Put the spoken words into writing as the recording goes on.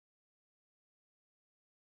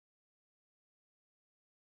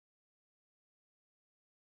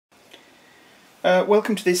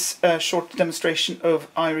Welcome to this short demonstration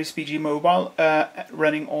of IrisBG Mobile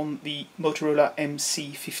running on the Motorola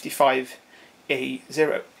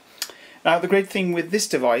MC55A0. Now the great thing with this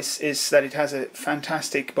device is that it has a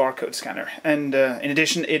fantastic barcode scanner, and in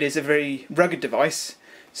addition it is a very rugged device,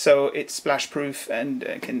 so it's splash proof and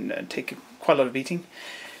can take quite a lot of beating.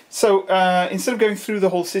 So instead of going through the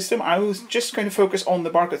whole system, I was just going to focus on the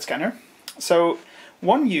barcode scanner. So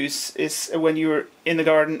one use is when you're in the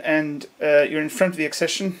garden and you're in front of the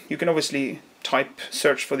accession. You can obviously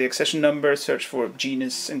search for the accession number, search for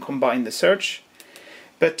genus and combine the search.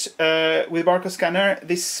 But with barcode scanner,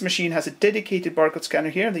 this machine has a dedicated barcode scanner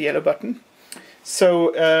here, the yellow button.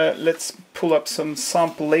 So let's pull up some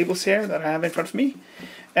sample labels here that I have in front of me.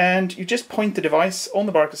 And you just point the device on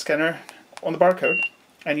the barcode scanner, on the barcode,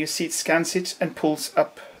 and you see it scans it and pulls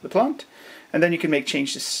up the plant. And then you can make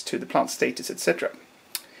changes to the plant status, etc.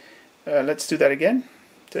 Let's do that again.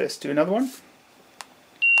 Let's do another one.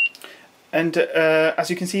 And as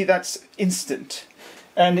you can see, that's instant.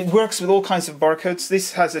 And it works with all kinds of barcodes.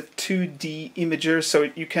 This has a 2D imager, so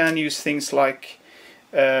you can use things like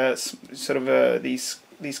these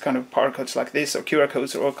kind of barcodes like this, or QR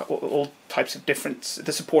codes, or all types of different.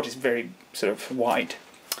 The support is very sort of wide.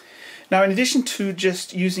 Now, in addition to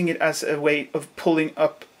just using it as a way of pulling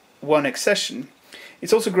up one accession,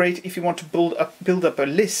 it's also great if you want to build up a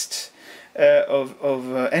list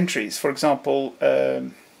of entries. For example,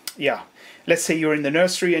 let's say you're in the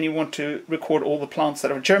nursery and you want to record all the plants that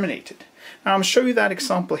have germinated. Now, I'm going to show you that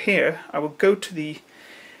example here. I will go to the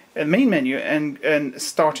main menu and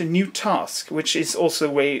start a new task, which is also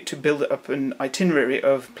a way to build up an itinerary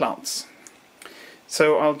of plants.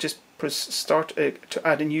 So I'll just press start to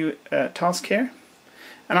add a new task here.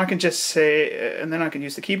 And I can just say, and then I can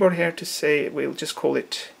use the keyboard here to say, we'll just call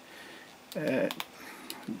it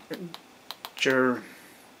germinated,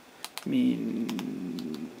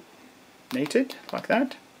 like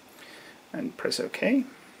that, and press OK.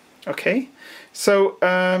 OK. So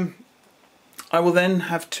I will then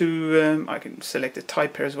have to, I can select a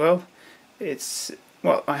type here as well.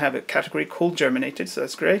 I have a category called germinated, so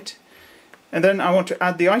that's great. And then I want to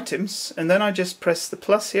add the items, and then I just press the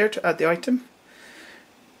plus here to add the item.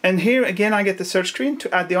 And here again I get the search screen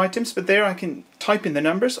to add the items, but there I can type in the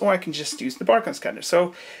numbers, or I can just use the barcode scanner.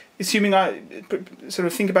 So assuming I sort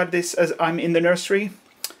of think about this as I'm in the nursery,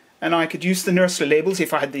 and I could use the nursery labels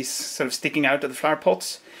if I had these sort of sticking out of the flower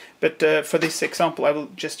pots. But for this example I will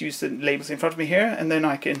just use the labels in front of me here, and then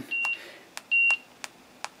I can,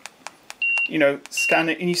 scan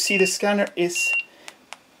it. And you see the scanner is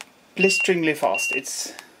blisteringly fast.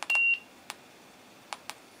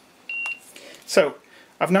 So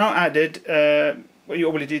I've now added, you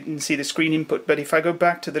already didn't see the screen input, but if I go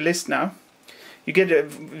back to the list now, you get a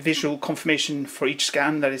visual confirmation for each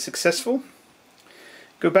scan that is successful.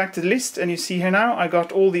 Go back to the list, and you see here now I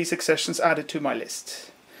got all these accessions added to my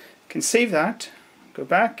list. I can save that, go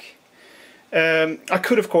back. I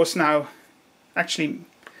could of course now actually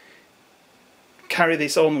carry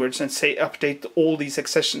this onwards and say update all these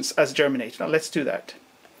accessions as germinated. Now let's do that.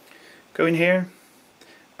 Go in here,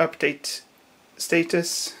 update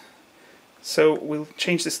status. So we'll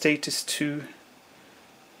change the status to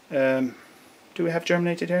do we have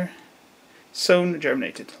germinated here? Sown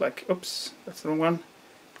germinated, like, oops, that's the wrong one,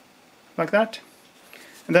 like that.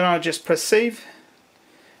 And then I'll just press save,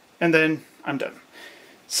 and then I'm done.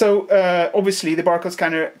 So obviously the barcode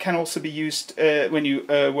scanner can also be used when you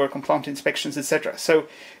work on plant inspections, etc. So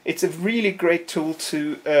it's a really great tool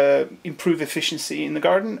to improve efficiency in the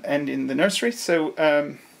garden and in the nursery. So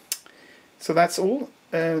so that's all.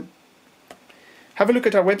 Have a look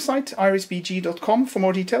at our website, irisbg.com, for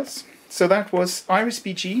more details. So that was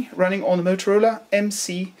IrisBG running on the Motorola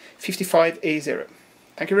MC55A0.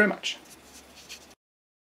 Thank you very much.